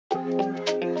Guys,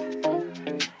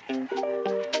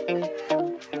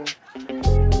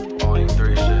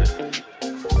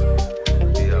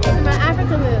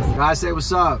 say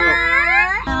what's up.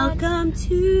 Welcome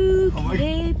to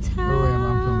Cape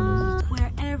Town,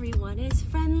 where everyone is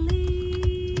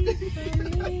friendly,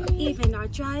 even our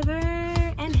driver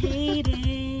and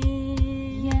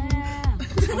Hayden. Yeah.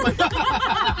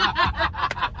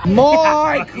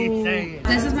 Michael!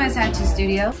 This is my tattoo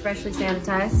studio, freshly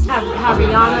sanitized. I have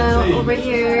Rihanna over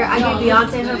here. I gave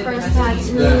Beyonce her first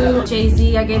tattoo.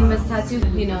 Jay-Z, I gave him his tattoo.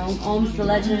 You know, Ohms the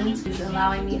legend is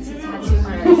allowing me to tattoo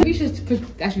her. We should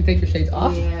actually take your shades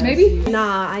off, maybe?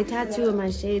 Nah, I tattoo with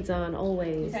my shades on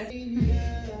always. Yeah,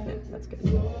 that's good.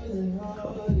 Cool.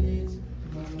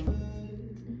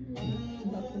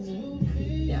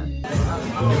 Yeah.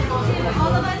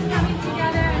 All of us coming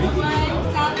together in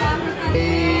one South Africa.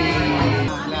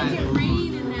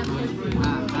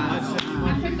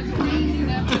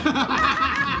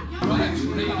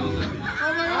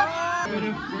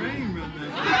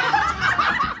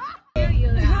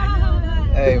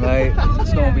 Hey mate,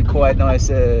 it's gonna be quite nice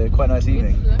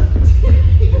evening.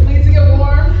 Needs to get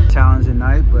warm. Challenging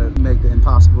night, but make the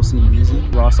impossible seem easy.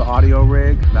 Lost the audio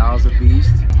rig, Val's a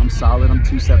beast. I'm solid, I'm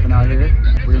two-stepping out here.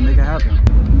 We're gonna make it happen.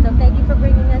 So thank you for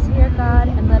bringing us here, God,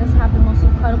 and let us have the most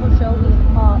incredible show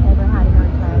we've all ever had in our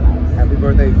entire lives. Happy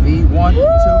birthday, V. 1, 2,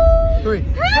 3.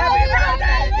 Happy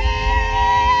birthday, V!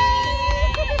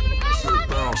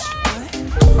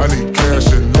 I need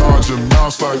cash in large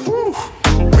amounts like, woo,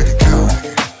 make it count.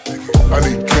 I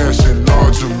need cash in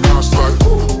large amounts like,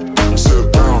 woo, I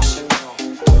said bounce.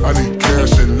 I need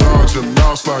cash in large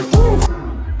amounts like, woo.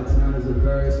 Tonight is a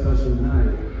very special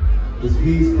night. It's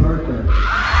V's birthday. So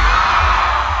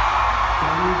I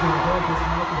need you to hold this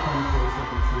microphone for a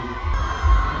second, too.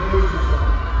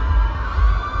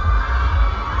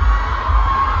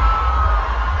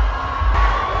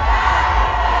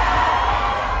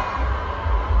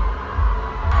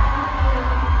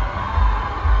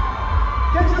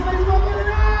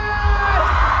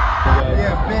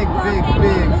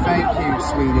 Big thank you,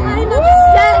 sweetie. I'm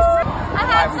obsessed. I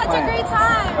had such a great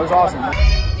time. It was awesome.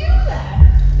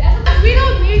 We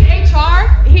don't need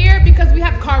H.R. here because we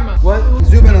have karma. What?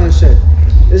 Zoom in on this shit.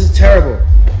 This is terrible.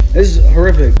 This is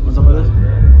horrific. What's up with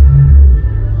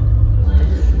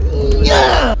this?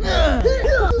 Yeah!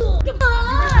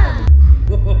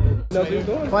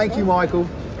 Thank you, Michael.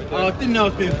 Oh, I didn't know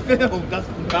it's been filmed. That's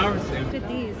embarrassing. Look at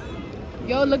these.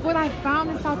 Yo, look what I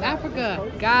found in South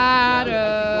Africa. Got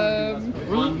him.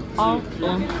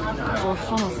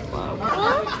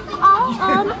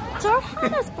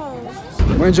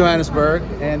 Johannesburg. We're in Johannesburg,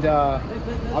 and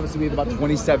obviously we have about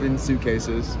 27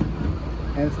 suitcases,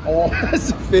 and it's all has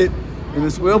to fit in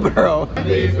this wheelbarrow.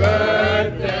 Happy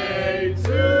birthday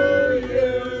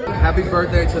to you! Happy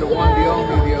birthday to the one, the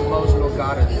only, the emotional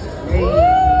goddess. Hey.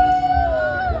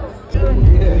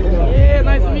 Yeah,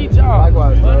 nice to meet y'all.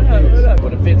 Likewise. What up?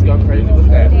 What the fit's going crazy? What's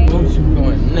that? What's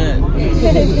going nuts?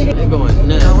 They're going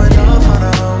nuts.